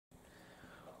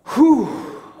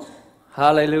Whew.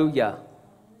 Hallelujah.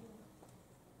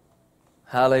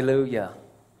 Hallelujah.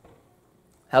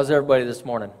 How's everybody this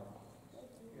morning?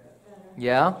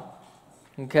 Yeah?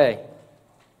 Okay.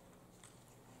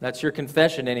 That's your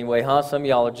confession anyway, huh? Some of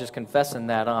y'all are just confessing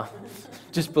that, huh?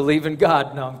 Just believe in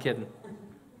God. No, I'm kidding.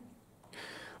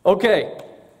 Okay,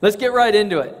 let's get right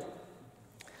into it.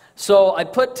 So I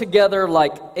put together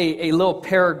like a little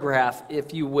paragraph,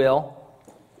 if you will.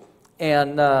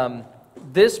 And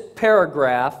this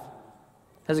paragraph,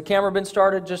 has the camera been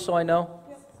started, just so I know?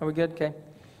 Are we good? Okay.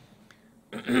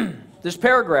 This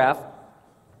paragraph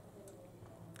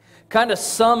kind of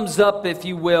sums up, if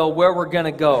you will, where we're going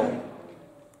to go.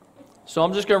 So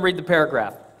I'm just going to read the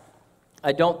paragraph.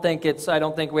 I don't think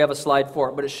we have a slide for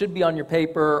it, but it should be on your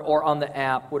paper or on the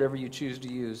app, whatever you choose to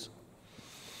use.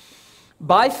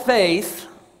 By faith,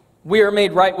 we are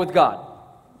made right with God.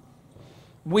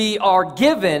 We are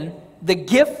given the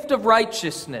gift of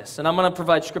righteousness, and I'm going to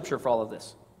provide scripture for all of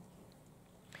this.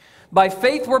 By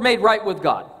faith, we're made right with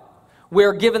God. We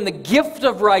are given the gift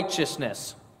of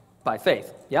righteousness by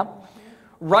faith. Yeah?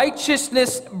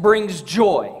 Righteousness brings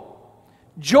joy.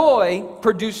 Joy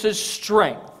produces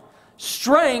strength.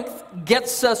 Strength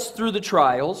gets us through the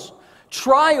trials.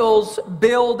 Trials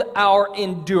build our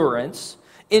endurance.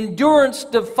 Endurance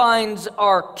defines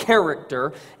our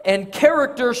character. And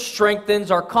character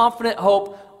strengthens our confident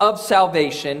hope of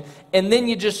salvation. And then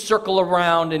you just circle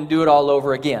around and do it all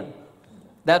over again.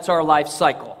 That's our life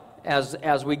cycle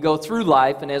as we go through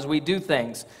life and as we do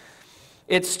things.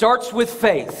 It starts with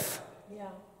faith. Yeah.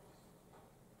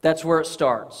 That's where it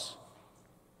starts.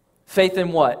 Faith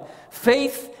in what?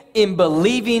 Faith in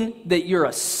believing that you're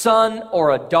a son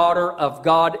or a daughter of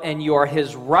God and you are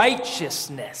His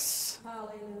righteousness.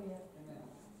 Hallelujah.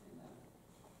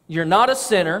 You're not a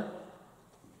sinner.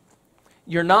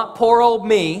 You're not poor old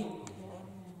me.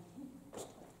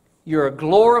 You're a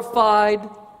glorified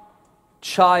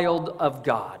child of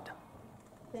God.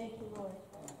 Thank you, Lord.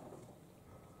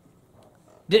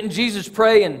 Didn't Jesus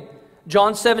pray in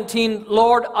John 17,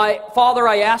 Lord, Father,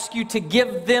 I ask you to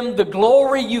give them the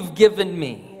glory you've given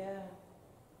me. Yeah.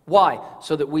 Why?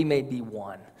 So that we may be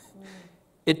one.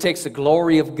 It takes the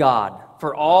glory of God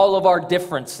for all of our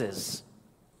differences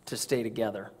to stay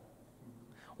together.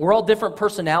 We're all different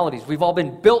personalities. We've all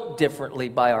been built differently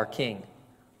by our King.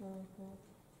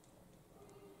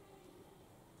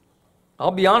 I'll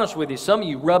be honest with you, some of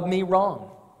you rub me wrong.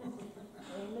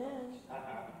 Amen.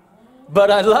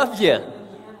 But I love you.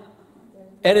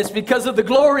 And it's because of the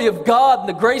glory of God and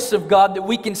the grace of God that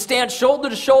we can stand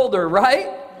shoulder to shoulder, right?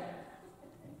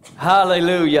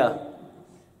 Hallelujah.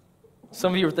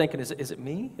 Some of you are thinking, is it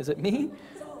me? Is it me?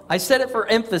 I said it for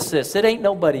emphasis. It ain't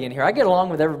nobody in here. I get along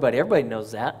with everybody. Everybody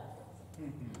knows that.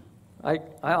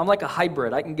 I'm like a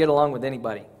hybrid. I can get along with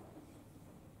anybody.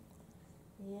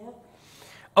 Yep.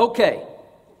 Okay.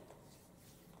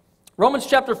 Romans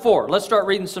chapter 4. Let's start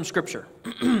reading some scripture.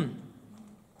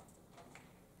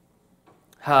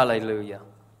 Hallelujah.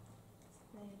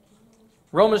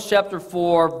 Romans chapter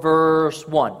 4, verse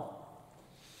 1.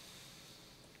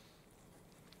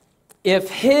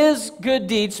 If his good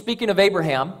deeds, speaking of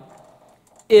Abraham,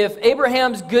 if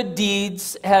Abraham's good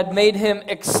deeds had made him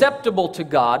acceptable to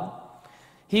God,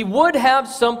 he would have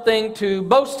something to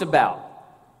boast about.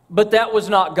 But that was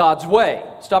not God's way.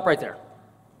 Stop right there.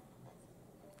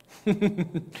 I'm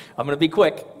going to be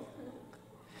quick.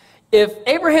 If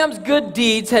Abraham's good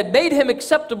deeds had made him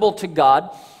acceptable to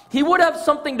God, he would have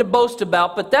something to boast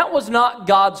about, but that was not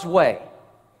God's way.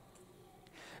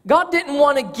 God didn't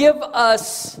want to give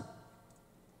us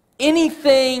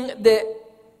anything that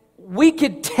we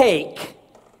could take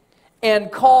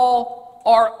and call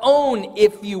our own,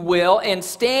 if you will, and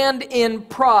stand in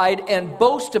pride and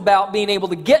boast about being able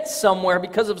to get somewhere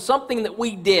because of something that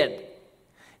we did.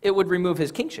 It would remove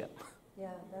His kingship. Yeah,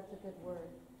 that's a good word.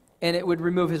 And it would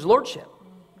remove His lordship.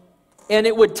 And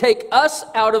it would take us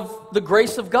out of the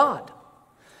grace of God.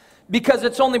 Because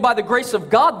it's only by the grace of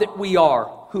God that we are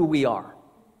who we are.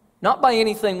 Not by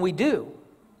anything we do.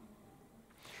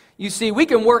 You see, we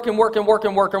can work and work and work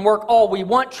and work and work all we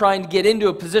want trying to get into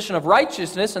a position of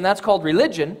righteousness, and that's called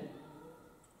religion.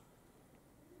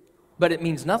 But it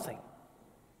means nothing.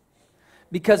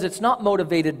 Because it's not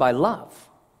motivated by love.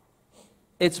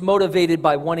 It's motivated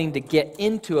by wanting to get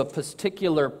into a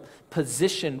particular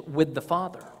position with the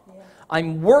Father. Yeah.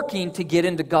 I'm working to get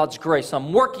into God's grace.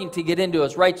 I'm working to get into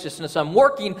His righteousness. I'm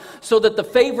working so that the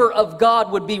favor of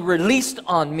God would be released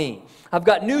on me. I've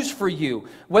got news for you.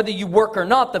 Whether you work or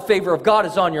not, the favor of God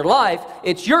is on your life.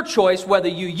 It's your choice whether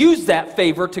you use that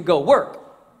favor to go work.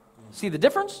 See the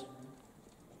difference?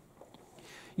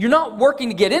 You're not working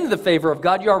to get into the favor of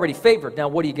God. You're already favored. Now,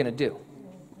 what are you going to do?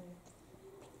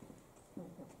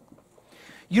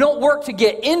 You don't work to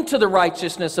get into the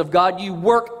righteousness of God. You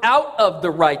work out of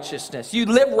the righteousness. You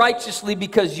live righteously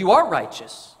because you are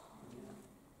righteous,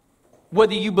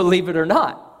 whether you believe it or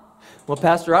not. Well,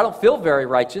 Pastor, I don't feel very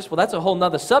righteous. Well, that's a whole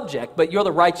nother subject, but you're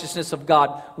the righteousness of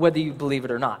God, whether you believe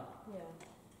it or not.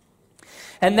 Yeah.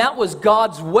 And that was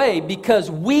God's way,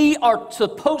 because we are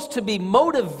supposed to be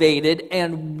motivated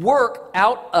and work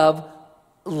out of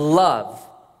love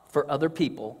for other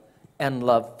people and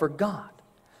love for God.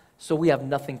 So we have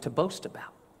nothing to boast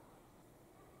about.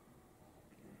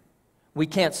 We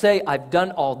can't say, I've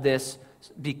done all this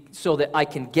so that I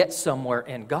can get somewhere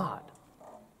in God.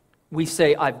 We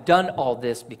say, I've done all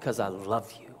this because I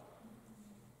love you.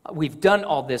 We've done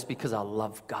all this because I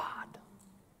love God.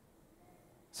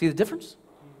 See the difference?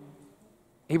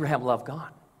 Abraham loved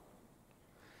God.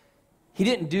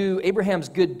 Abraham's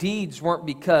good deeds weren't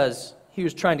because he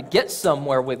was trying to get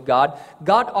somewhere with God.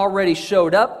 God already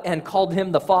showed up and called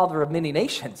him the father of many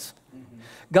nations.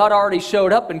 God already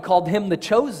showed up and called him the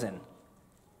chosen.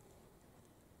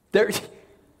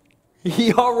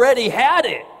 He already had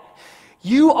it.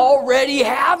 You already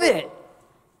have it.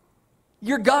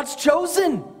 You're God's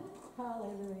chosen.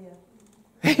 Hallelujah.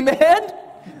 Amen?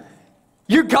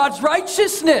 You're God's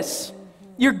righteousness.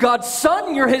 You're God's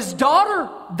son. You're his daughter.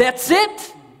 That's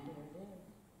it.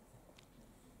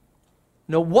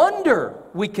 No wonder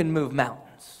we can move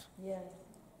mountains. Yes.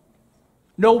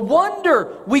 No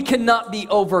wonder we cannot be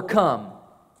overcome.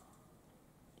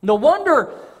 No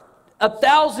wonder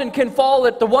 1,000 can fall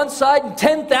at the one side and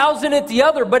 10,000 at the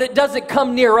other, but it doesn't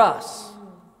come near us.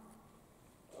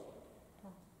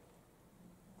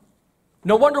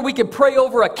 No wonder we can pray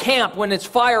over a camp when it's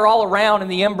fire all around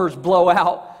and the embers blow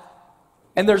out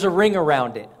and there's a ring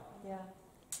around it. Yeah.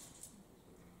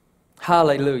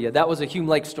 Hallelujah. That was a Hume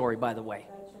Lake story, by the way.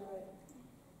 That's right.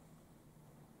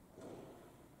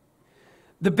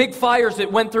 The big fires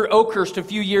that went through Oakhurst a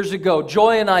few years ago,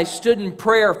 Joy and I stood in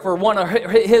prayer for one of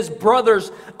his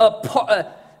brother's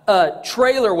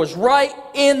trailer was right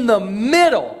in the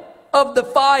middle of the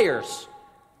fires.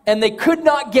 And they could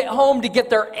not get home to get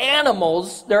their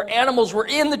animals. Their animals were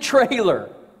in the trailer.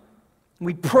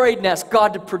 We prayed and asked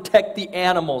God to protect the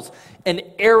animals. An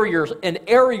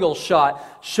aerial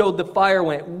shot showed the fire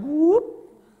went whoop.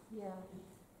 Yeah.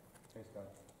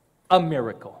 A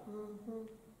miracle. Mm-hmm.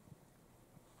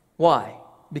 Why?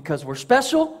 Because we're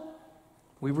special?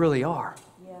 We really are.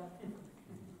 Yeah.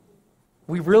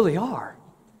 We really are.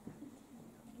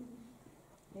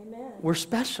 Amen. We're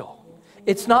special.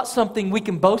 It's not something we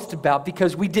can boast about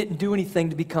because we didn't do anything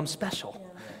to become special.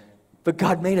 Yeah. But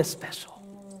God made us special.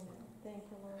 Thank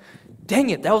you, Lord. Dang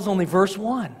it, that was only verse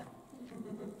 1.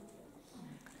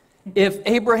 If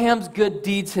Abraham's good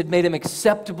deeds had made him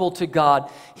acceptable to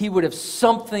God, he would have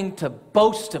something to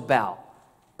boast about.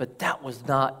 But that was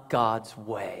not God's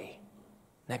way.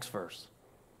 Next verse.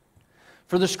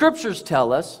 For the scriptures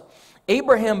tell us,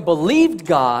 Abraham believed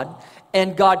God,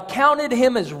 and God counted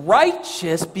him as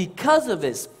righteous because of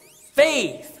his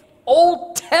faith.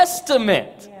 Old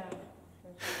Testament. Yeah.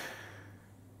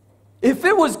 If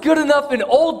it was good enough in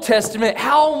Old Testament,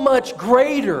 how much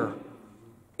greater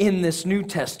in this New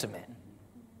Testament?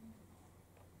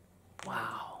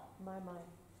 Wow. My mind.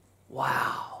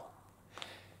 Wow.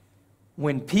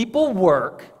 When people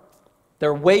work,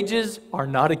 their wages are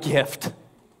not a gift.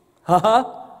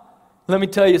 Let me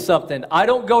tell you something. I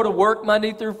don't go to work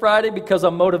Monday through Friday because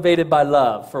I'm motivated by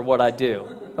love for what I do.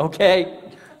 Okay?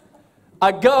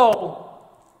 I go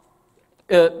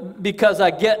because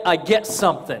I get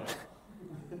something.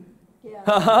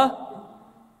 Yeah.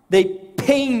 They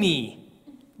pay me.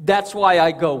 That's why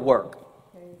I go work.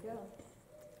 There you go.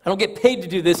 I don't get paid to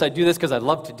do this. I do this because I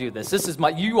love to do this. This is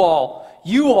you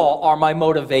all are my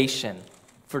motivation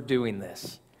for doing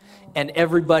this. And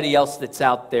everybody else that's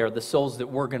out there, the souls that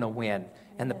we're going to win,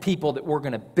 and the people that we're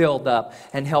going to build up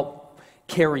and help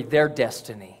carry their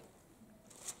destiny.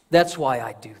 That's why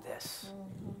I do this.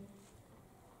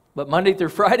 But Monday through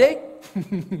Friday,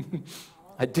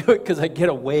 I do it because I get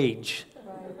a wage.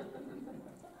 Right.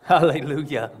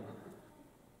 Hallelujah.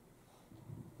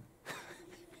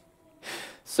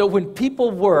 So when people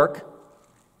work,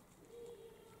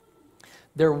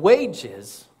 their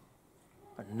wages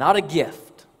are not a gift,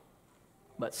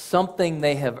 but something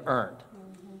they have earned.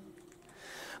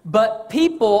 But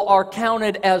people are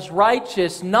counted as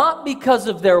righteous not because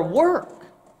of their work,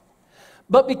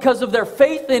 but because of their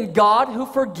faith in God who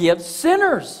forgives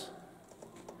sinners.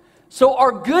 So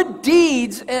our good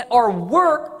deeds and our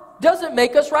work doesn't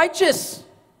make us righteous.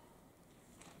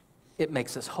 It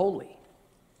makes us holy.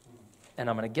 And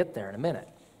I'm going to get there in a minute.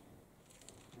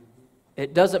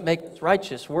 It doesn't make us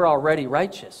righteous. We're already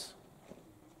righteous.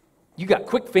 You got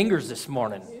quick fingers this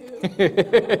morning.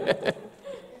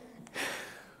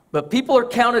 But people are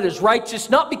counted as righteous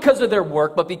not because of their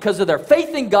work, but because of their faith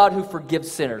in God who forgives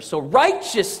sinners. So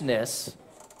righteousness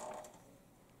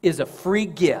is a free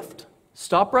gift.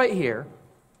 Stop right here.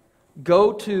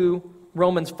 Go to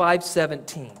Romans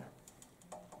 5:17.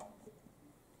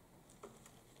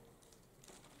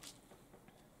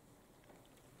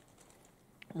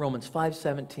 Romans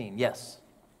 5:17, yes.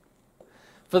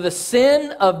 For the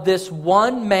sin of this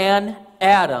one man,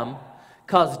 Adam,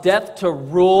 caused death to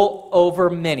rule over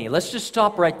many. Let's just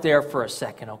stop right there for a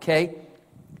second, okay?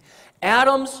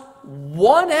 Adam's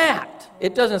one act.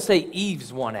 It doesn't say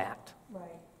Eve's one act. Right.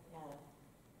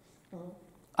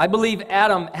 I believe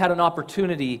Adam had an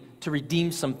opportunity to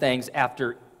redeem some things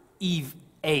after Eve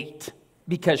ate,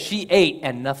 because she ate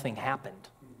and nothing happened.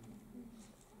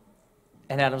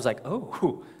 And Adam's like,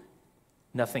 oh,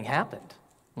 nothing happened.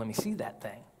 Let me see that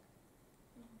thing.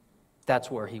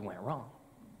 That's where he went wrong.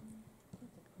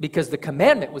 Because the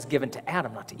commandment was given to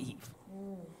Adam, not to Eve.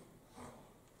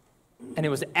 And it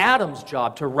was Adam's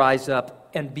job to rise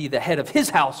up and be the head of his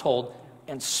household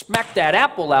and smack that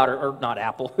apple out, or not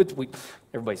apple.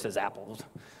 Everybody says apple.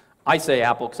 I say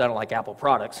apple because I don't like Apple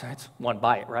products. It's one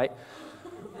bite, right?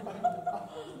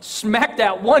 Smack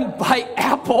that one bite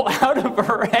apple out of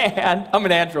her hand. I'm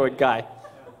an Android guy.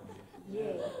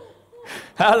 Yeah.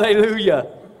 Hallelujah.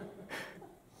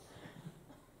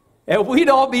 And we'd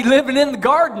all be living in the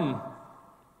garden.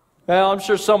 Well, I'm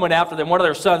sure someone after them, one of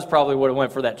their sons probably would have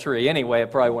went for that tree anyway.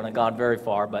 It probably wouldn't have gone very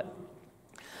far. But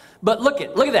look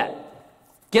at that.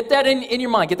 Get that in your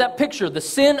mind. Get that picture. The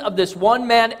sin of this one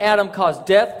man, Adam, caused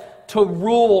death to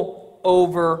rule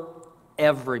over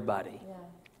everybody. Yeah.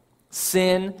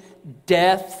 Sin,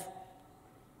 death,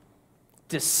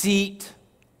 deceit,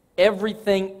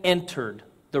 everything entered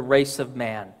the race of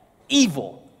man.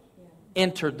 Evil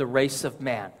entered the race of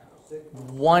man.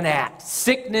 One act.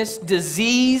 Sickness,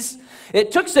 disease.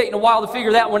 It took Satan a while to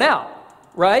figure that one out,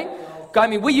 right? I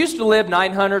mean, we used to live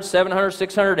 900, 700,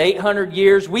 600, 800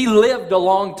 years. We lived a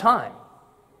long time.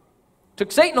 It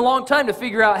took Satan a long time to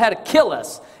figure out how to kill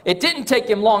us. It didn't take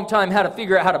him a long time how to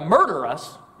figure out how to murder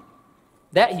us.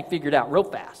 That he figured out real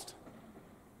fast.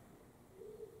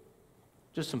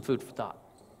 Just some food for thought.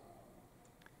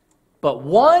 But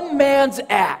one man's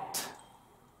act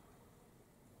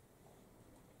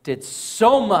did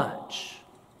so much.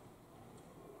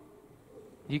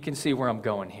 You can see where I'm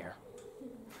going here.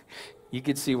 You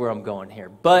can see where I'm going here.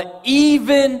 But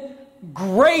even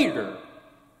greater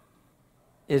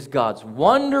is God's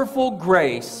wonderful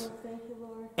grace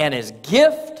and His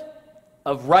gift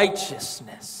of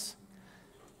righteousness.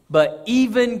 But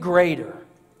even greater.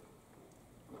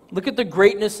 Look at the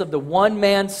greatness of the one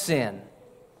man's sin.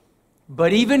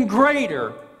 But even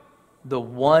greater, the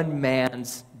one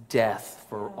man's death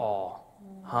for all.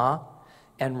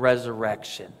 And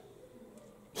resurrection.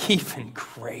 Even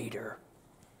greater.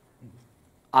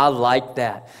 I like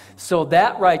that. So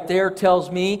that right there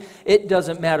tells me it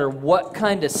doesn't matter what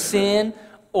kind of sin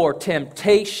or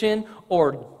temptation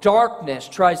or darkness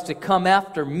tries to come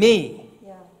after me.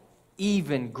 Yeah.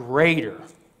 Even greater.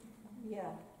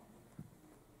 Yeah.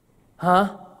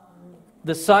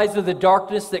 The size of the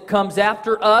darkness that comes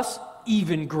after us,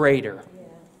 even greater. Yeah.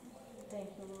 Thank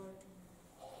you, Lord.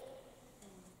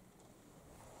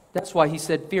 That's why He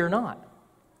said, fear not.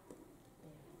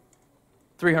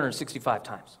 365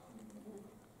 times.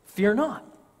 Fear not.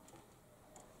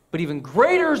 But even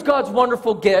greater is God's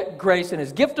wonderful grace and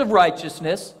His gift of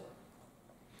righteousness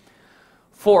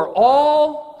for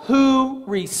all who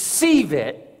receive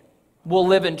it will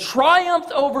live in triumph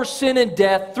over sin and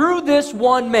death through this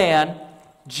one man,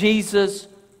 Jesus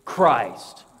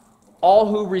Christ. All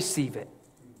who receive it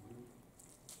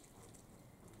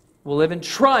will live in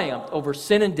triumph over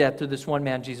sin and death through this one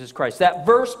man, Jesus Christ. That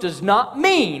verse does not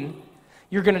mean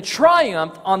you're going to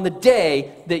triumph on the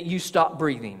day that you stop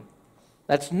breathing.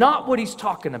 That's not what he's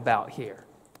talking about here.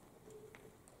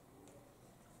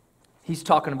 He's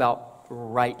talking about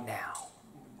right now.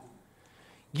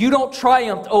 You don't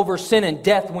triumph over sin and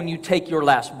death when you take your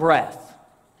last breath.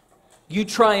 You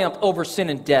triumph over sin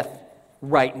and death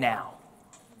right now.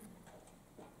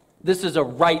 This is a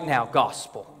right now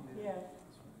gospel.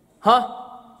 Yeah.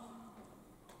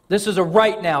 This is a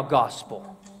right now gospel.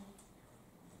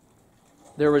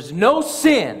 There is no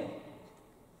sin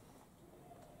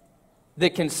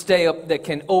that can stay up, that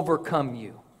can overcome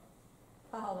you.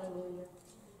 Hallelujah.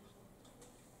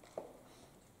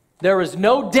 There is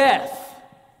no death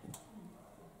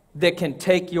that can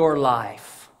take your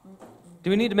life. Do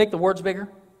we need to make the words bigger?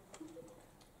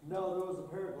 No, there was a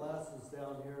pair of glasses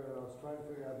down here, and I was trying to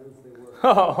figure out whose they were.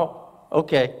 Oh,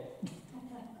 okay.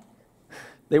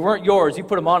 They weren't yours. You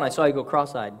put them on. I saw you go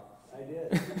cross-eyed. I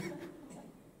did.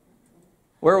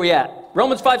 Where are we at?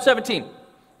 Romans 5:17.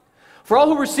 For all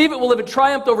who receive it will live in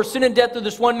triumph over sin and death through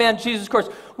this one man, Jesus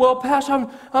Christ. Well, Pastor,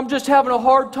 I'm just having a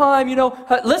hard time,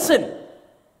 Listen,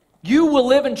 you will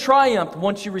live in triumph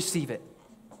once you receive it.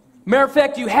 Matter of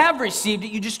fact, you have received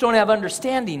it, you just don't have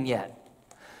understanding yet.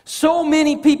 So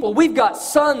many people, we've got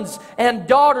sons and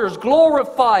daughters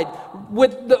glorified,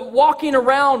 walking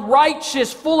around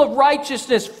righteous, full of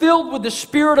righteousness, filled with the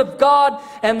Spirit of God,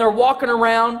 and they're walking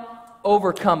around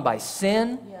overcome by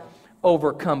sin,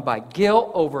 overcome by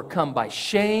guilt, overcome by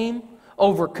shame,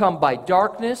 overcome by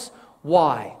darkness.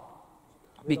 Why?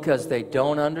 Because they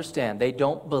don't understand. They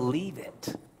don't believe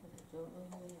it.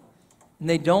 And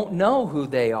they don't know who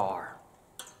they are.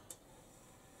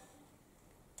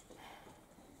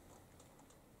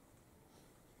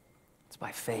 It's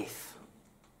by faith.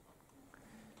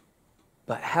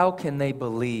 But how can they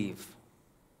believe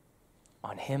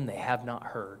on him they have not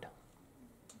heard?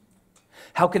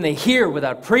 How can they hear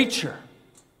without a preacher?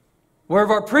 Where have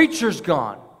our preachers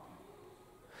gone?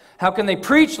 How can they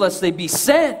preach lest they be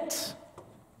sent?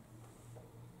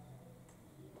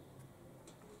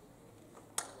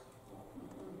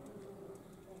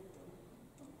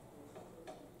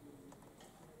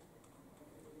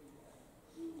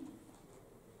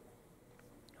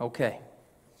 Okay.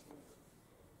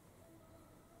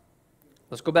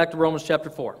 Let's go back to Romans chapter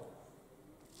 4.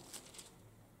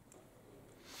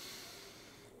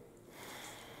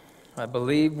 I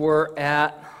believe we're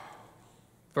at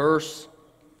verse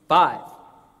 5.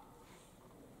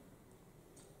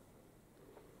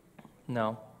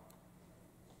 No.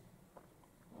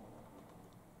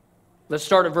 Let's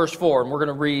start at verse 4, and we're going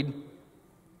to read.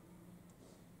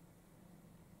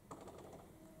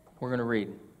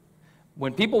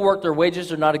 When people work, their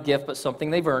wages are not a gift, but something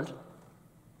they've earned.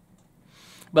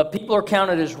 But people are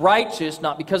counted as righteous,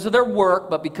 not because of their work,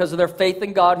 but because of their faith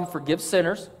in God who forgives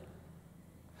sinners.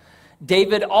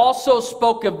 David also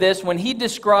spoke of this when he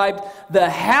described the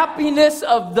happiness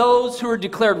of those who are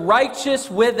declared righteous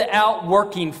without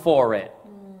working for it.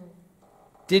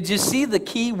 Did you see the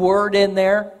key word in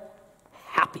there?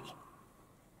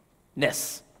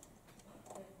 Happiness.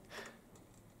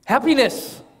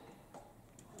 Happiness.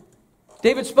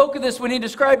 David spoke of this when he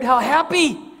described how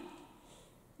happy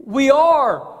we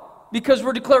are because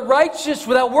we're declared righteous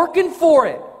without working for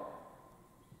it.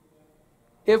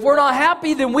 If we're not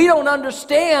happy, then we don't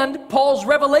understand Paul's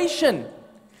revelation.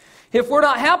 If we're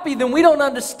not happy, then we don't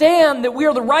understand that we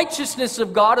are the righteousness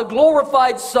of God, a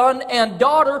glorified son and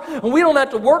daughter, and we don't have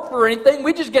to work for anything.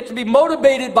 We just get to be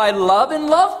motivated by love and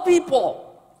love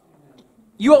people.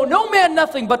 You owe no man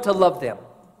nothing but to love them.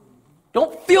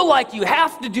 Don't feel like you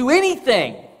have to do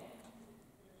anything.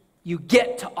 You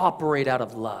get to operate out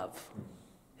of love.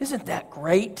 Isn't that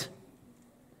great?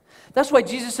 That's why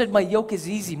Jesus said, my yoke is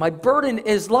easy, my burden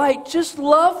is light. Just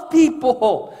love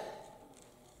people.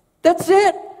 That's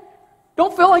it.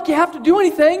 Don't feel like you have to do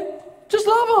anything. Just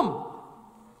love them.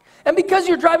 And because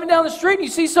you're driving down the street and you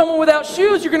see someone without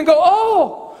shoes, you're going to go,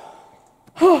 oh,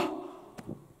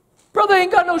 brother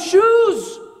ain't got no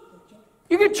shoes.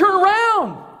 You can turn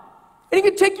around and you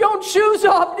can take your own shoes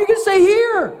off and you can say,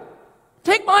 here,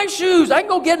 take my shoes. I can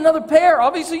go get another pair.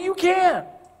 Obviously you can.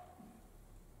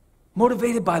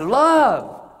 Motivated by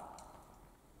love.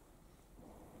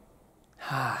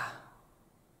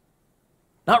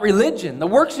 Not religion. The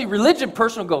worksy religion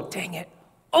person will go, dang it.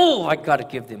 Oh, I got to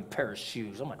give them a pair of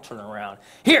shoes. I'm going to turn around.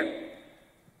 Here,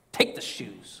 take the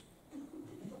shoes.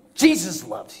 Jesus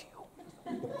loves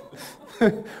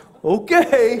you.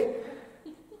 Okay.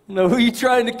 Know who you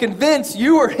trying to convince,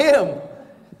 you or him?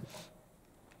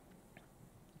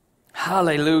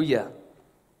 Hallelujah.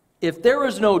 If there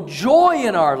is no joy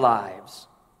in our lives,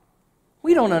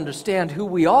 we don't understand who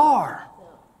we are.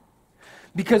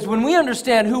 Because when we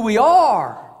understand who we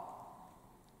are,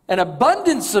 an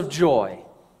abundance of joy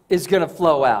is going to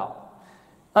flow out.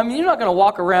 I mean, you're not going to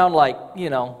walk around like,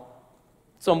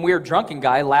 some weird drunken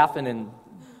guy laughing and,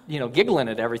 giggling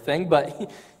at everything.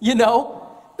 But,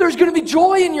 there's going to be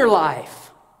joy in your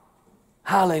life.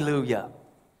 Hallelujah.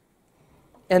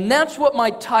 And that's what my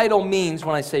title means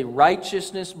when I say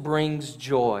righteousness brings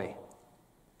joy.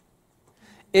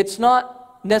 It's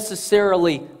not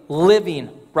necessarily living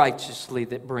righteously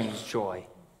that brings joy.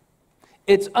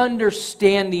 It's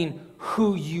understanding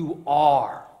who you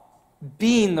are,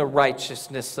 being the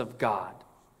righteousness of God,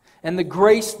 and the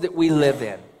grace that we live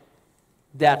in.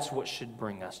 That's what should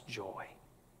bring us joy.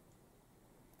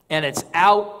 And it's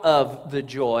out of the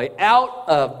joy, out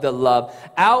of the love,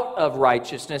 out of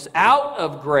righteousness, out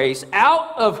of grace,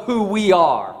 out of who we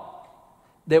are,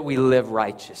 that we live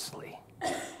righteously.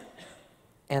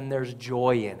 And there's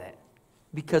joy in it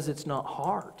because it's not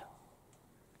hard.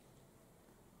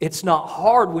 It's not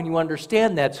hard when you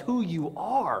understand that's who you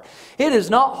are. It is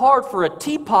not hard for a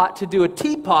teapot to do a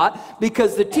teapot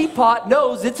because the teapot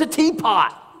knows it's a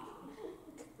teapot.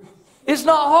 It's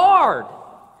not hard.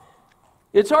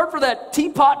 It's hard for that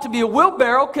teapot to be a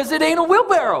wheelbarrow because it ain't a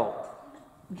wheelbarrow.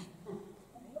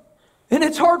 And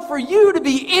it's hard for you to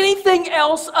be anything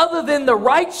else other than the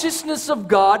righteousness of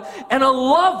God and a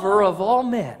lover of all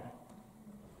men.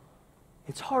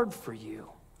 It's hard for you.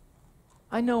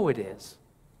 I know it is.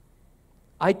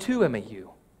 I too am a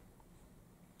you.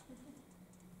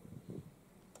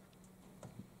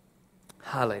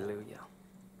 Hallelujah.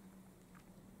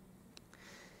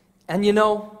 And you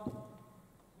know,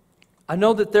 I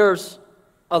know that there's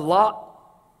a lot,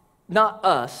 not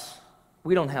us,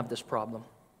 we don't have this problem.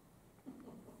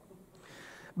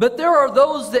 But there are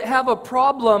those that have a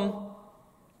problem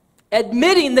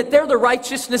admitting that they're the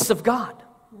righteousness of God.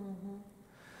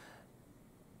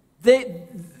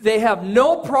 They have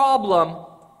no problem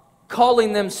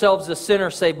calling themselves a sinner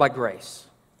saved by grace.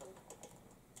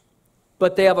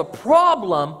 But they have a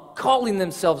problem calling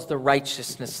themselves the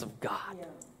righteousness of God. Yeah.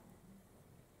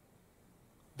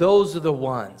 Those are the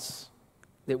ones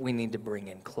that we need to bring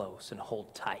in close and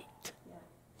hold tight. Yeah.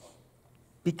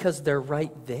 Because they're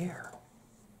right there.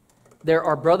 They're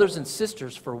our brothers and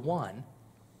sisters, for one,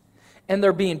 and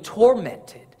they're being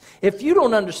tormented. If you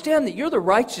don't understand that you're the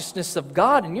righteousness of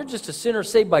God and you're just a sinner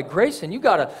saved by grace and you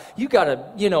gotta,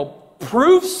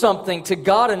 prove something to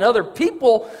God and other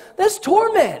people, that's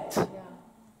torment. Yeah.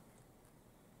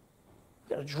 You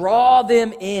gotta draw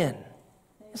them in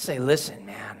and say, listen,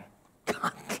 man,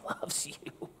 God loves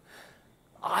you.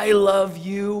 I love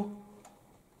you.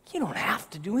 You don't have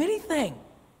to do anything.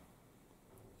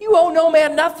 You owe no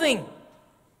man nothing.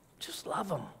 Just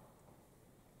love him.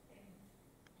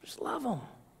 Just love him.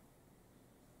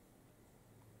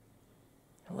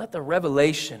 And let the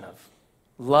revelation of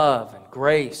love and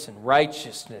grace and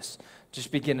righteousness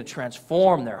just begin to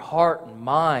transform their heart and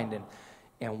mind,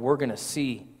 and we're going to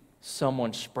see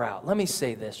someone sprout. Let me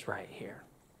say this right here,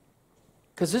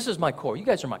 because this is my core. You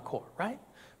guys are my core, right?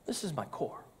 This is my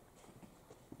core.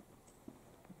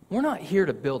 We're not here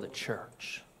to build a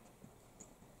church.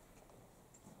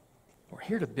 We're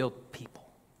here to build people.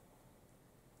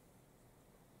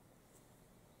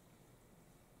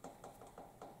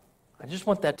 I just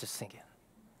want that to sink in.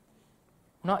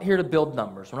 We're not here to build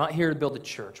numbers. We're not here to build a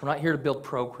church. We're not here to build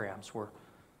programs. We're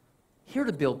here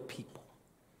to build people.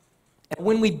 And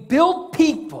when we build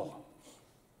people,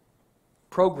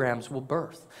 programs will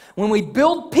birth. When we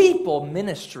build people,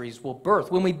 ministries will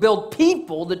birth. When we build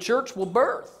people, the church will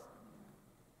birth.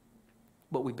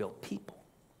 But we build people.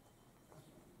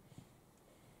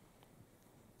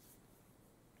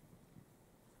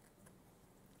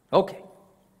 Okay.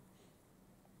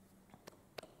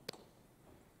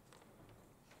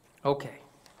 Okay.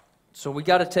 So we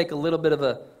got to take a little bit of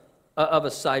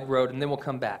a side road, and then we'll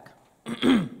come back.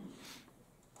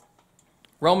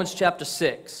 Romans chapter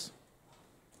 6,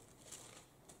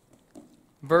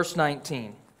 verse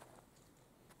 19.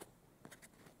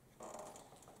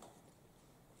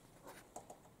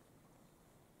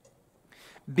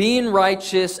 Being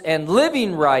righteous and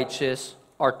living righteous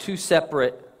are two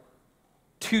separate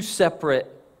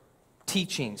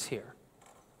teachings here.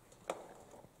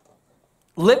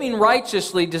 Living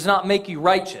righteously does not make you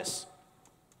righteous.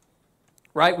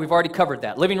 Right? We've already covered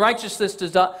that. Living righteously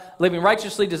does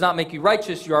not make you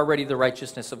righteous. You're already the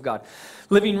righteousness of God.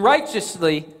 Living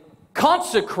righteously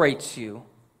consecrates you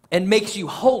and makes you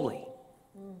holy.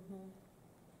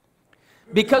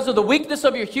 Because of the weakness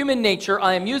of your human nature,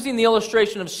 I am using the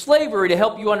illustration of slavery to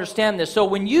help you understand this. So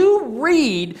when you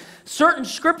read certain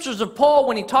scriptures of Paul,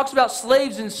 when he talks about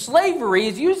slaves and slavery,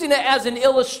 he's using it as an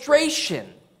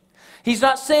illustration. He's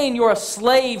not saying you're a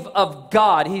slave of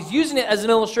God. He's using it as an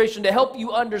illustration to help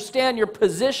you understand your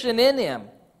position in him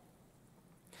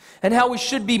and how we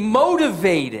should be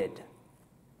motivated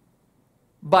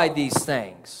by these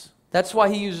things. That's why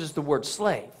he uses the word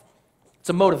slave. It's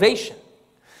a motivation.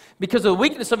 Because of the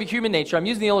weakness of your human nature, I'm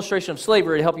using the illustration of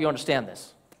slavery to help you understand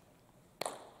this.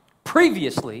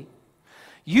 Previously,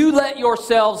 you let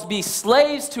yourselves be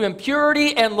slaves to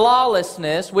impurity and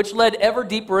lawlessness, which led ever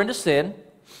deeper into sin.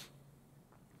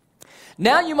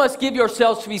 Now you must give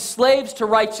yourselves to be slaves to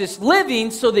righteous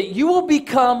living so that you will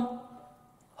become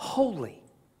holy.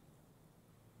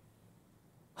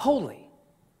 Holy.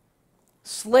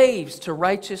 Slaves to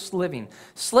righteous living.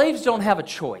 Slaves don't have a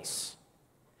choice.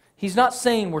 He's not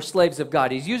saying we're slaves of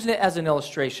God. He's using it as an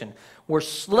illustration. We're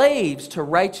slaves to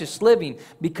righteous living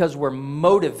because we're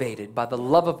motivated by the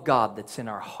love of God that's in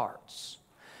our hearts.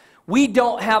 We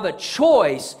don't have a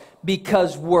choice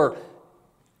because we're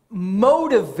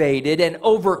motivated and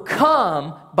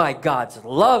overcome by God's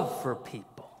love for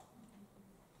people.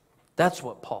 That's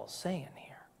what Paul's saying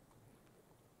here.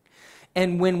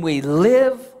 And when we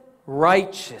live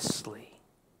righteously,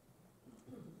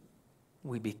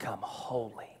 we become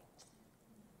holy.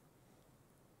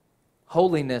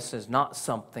 Holiness is not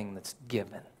something that's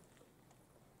given.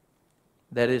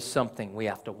 That is something we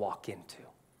have to walk into.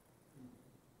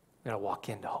 We've got to walk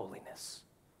into holiness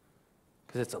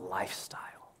because it's a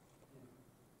lifestyle.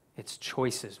 It's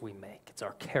choices we make. It's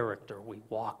our character we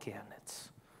walk in. It's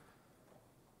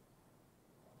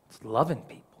loving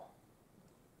people.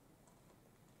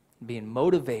 Being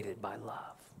motivated by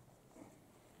love.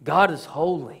 God is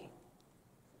holy.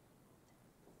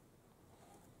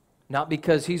 Not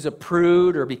because He's a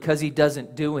prude or because He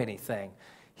doesn't do anything.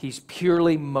 He's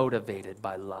purely motivated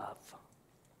by love.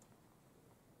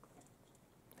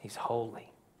 He's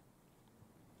holy.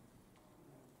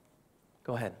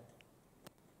 Go ahead.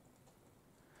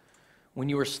 When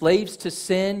you were slaves to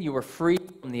sin, you were free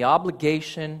from the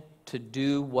obligation to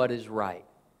do what is right.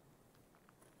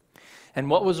 And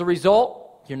what was the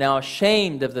result? You're now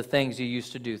ashamed of the things you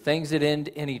used to do, things that end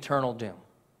in eternal doom.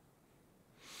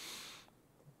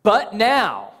 But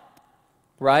now,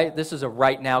 right? This is a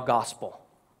right now gospel.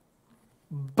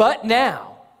 But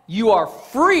now, you are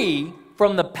free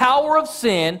from the power of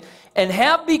sin and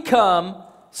have become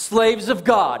slaves of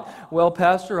God. Well,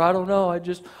 Pastor, I don't know.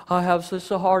 I have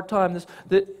such a hard time.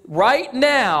 Right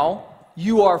now,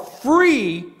 you are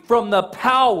free from the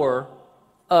power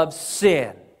of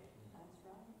sin.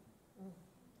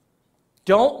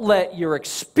 Don't let your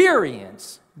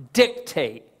experience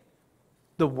dictate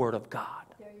the Word of God.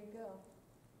 There you go.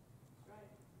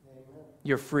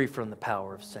 You're free from the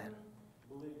power of sin.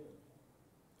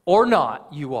 Or not,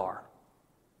 you are.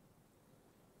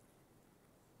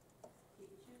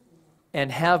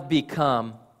 And have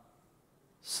become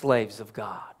slaves of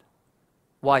God.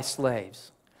 Why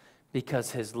slaves?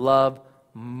 Because His love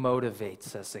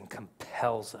motivates us and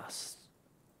compels us.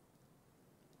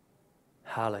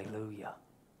 Hallelujah.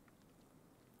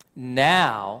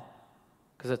 Now,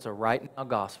 because it's a right now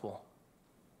gospel,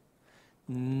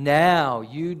 now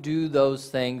you do those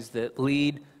things that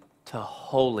lead to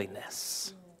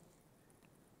holiness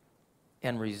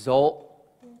and result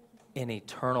in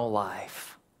eternal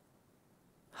life.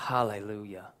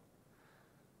 Hallelujah.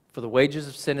 For the wages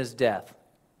of sin is death,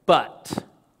 but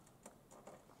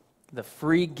the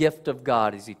free gift of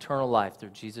God is eternal life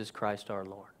through Jesus Christ our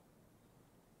Lord.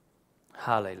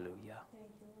 Hallelujah.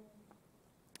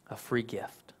 A free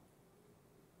gift.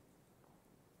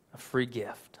 A free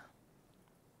gift.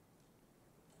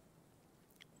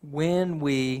 When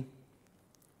we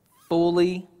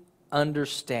fully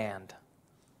understand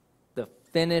the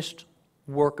finished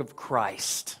work of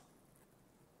Christ,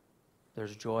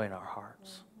 there's joy in our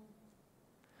hearts.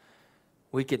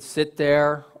 We could sit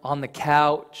there on the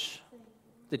couch,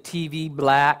 the TV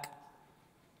black,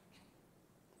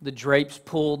 the drapes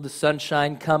pulled, the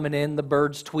sunshine coming in, the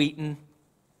birds tweeting,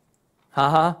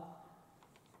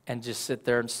 and just sit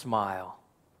there and smile.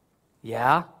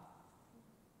 Yeah?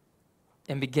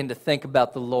 And begin to think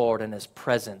about the Lord and His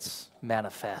presence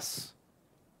manifests.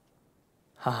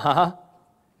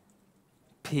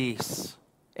 Peace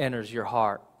enters your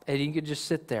heart. And you can just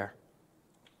sit there.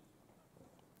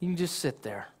 You can just sit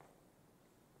there.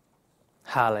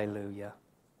 Hallelujah.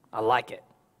 I like it.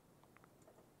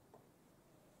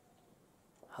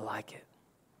 I like it.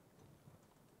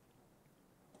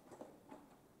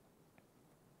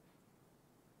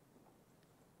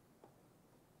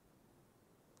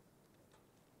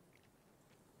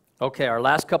 Okay, our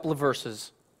last couple of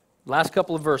verses. Last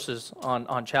couple of verses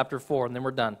on chapter 4, and then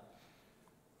we're done.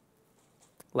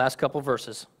 Last couple of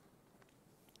verses.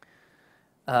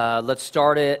 Let's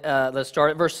start at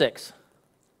verse 6.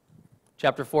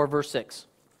 Chapter 4, verse 6.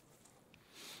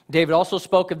 David also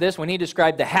spoke of this when he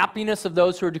described the happiness of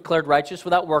those who are declared righteous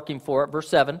without working for it. Verse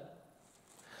 7.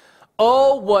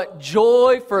 Oh, what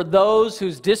joy for those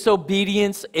whose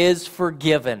disobedience is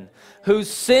forgiven, whose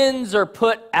sins are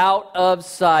put out of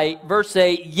sight. Verse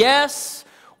 8. Yes,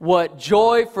 what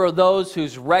joy for those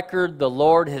whose record the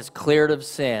Lord has cleared of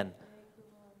sin.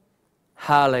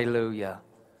 Hallelujah.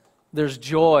 There's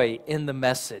joy in the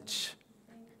message.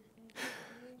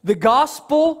 The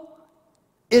gospel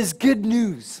is good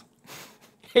news.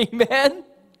 Amen?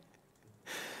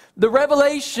 The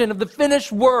revelation of the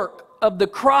finished work of the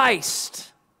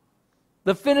Christ,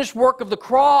 the finished work of the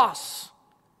cross,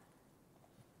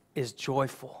 is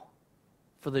joyful.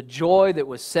 For the joy that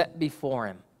was set before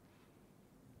him,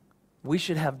 we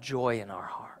should have joy in our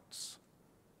hearts.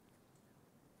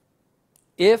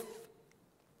 If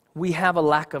we have a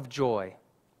lack of joy,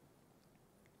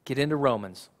 get into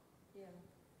Romans.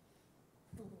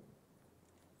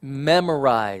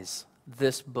 Memorize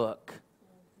this book.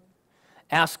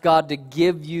 Ask God to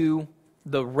give you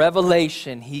the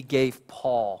revelation he gave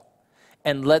Paul,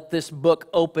 and let this book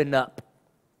open up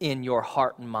in your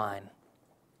heart and mind.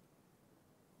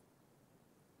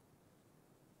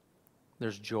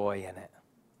 There's joy in it.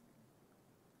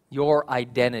 Your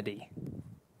identity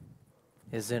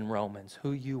is in Romans.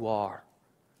 Who you are.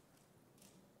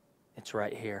 It's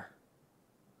right here.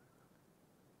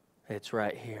 It's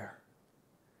right here.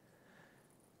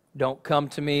 Don't come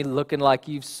to me looking like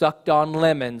you've sucked on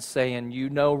lemons saying you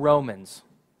know Romans.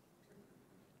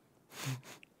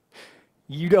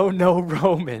 You don't know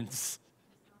Romans.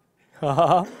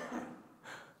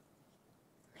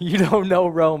 You don't know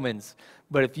Romans.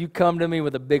 But if you come to me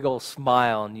with a big old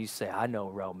smile and you say, I know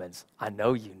Romans, I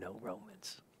know you know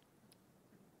Romans.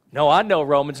 No, I know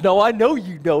Romans. No, I know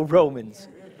you know Romans.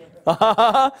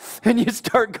 And you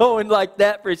start going like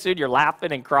that, pretty soon you're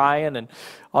laughing and crying, and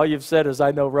all you've said is,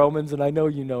 I know Romans, and I know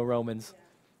you know Romans.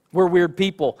 We're weird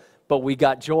people, but we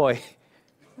got joy.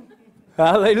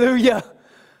 Hallelujah.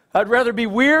 I'd rather be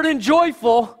weird and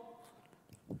joyful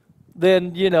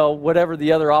than, whatever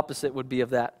the other opposite would be of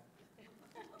that.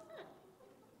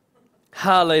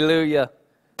 Hallelujah.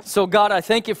 So God, I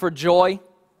thank you for joy.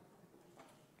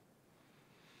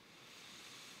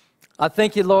 I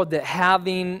thank you, Lord, that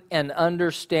having and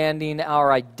understanding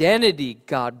our identity,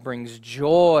 God, brings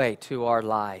joy to our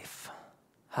life.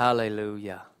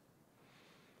 Hallelujah.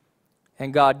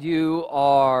 And God, you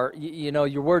are,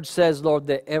 your word says, Lord,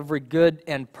 that every good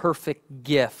and perfect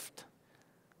gift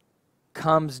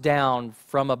comes down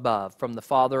from above, from the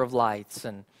Father of lights.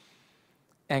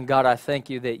 And God, I thank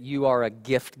you that you are a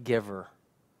gift giver.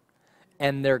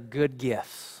 And they're good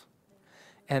gifts.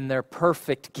 And they're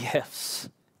perfect gifts.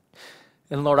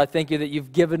 And Lord, I thank you that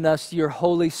you've given us your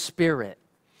Holy Spirit.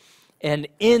 And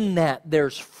in that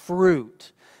there's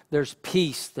fruit. There's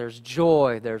peace, there's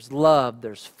joy, there's love,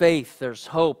 there's faith, there's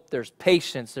hope, there's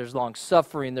patience, there's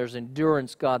long-suffering, there's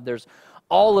endurance, God. There's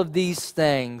all of these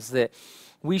things that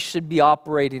we should be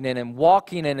operating in and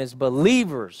walking in as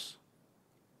believers,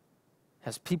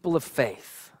 as people of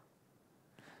faith.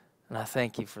 And I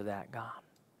thank you for that, God.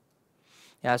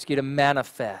 I ask you to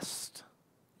manifest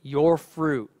your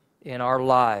fruit in our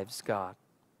lives, God.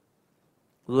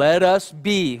 Let us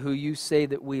be who you say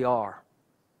that we are.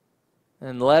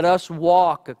 And let us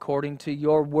walk according to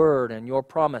your word and your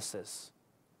promises.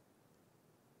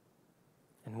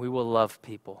 And we will love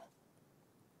people.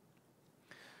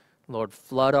 Lord,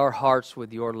 flood our hearts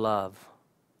with your love.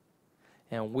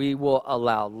 And we will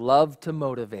allow love to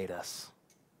motivate us.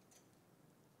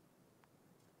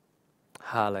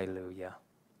 Hallelujah.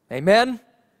 Amen?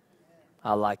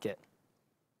 I like it.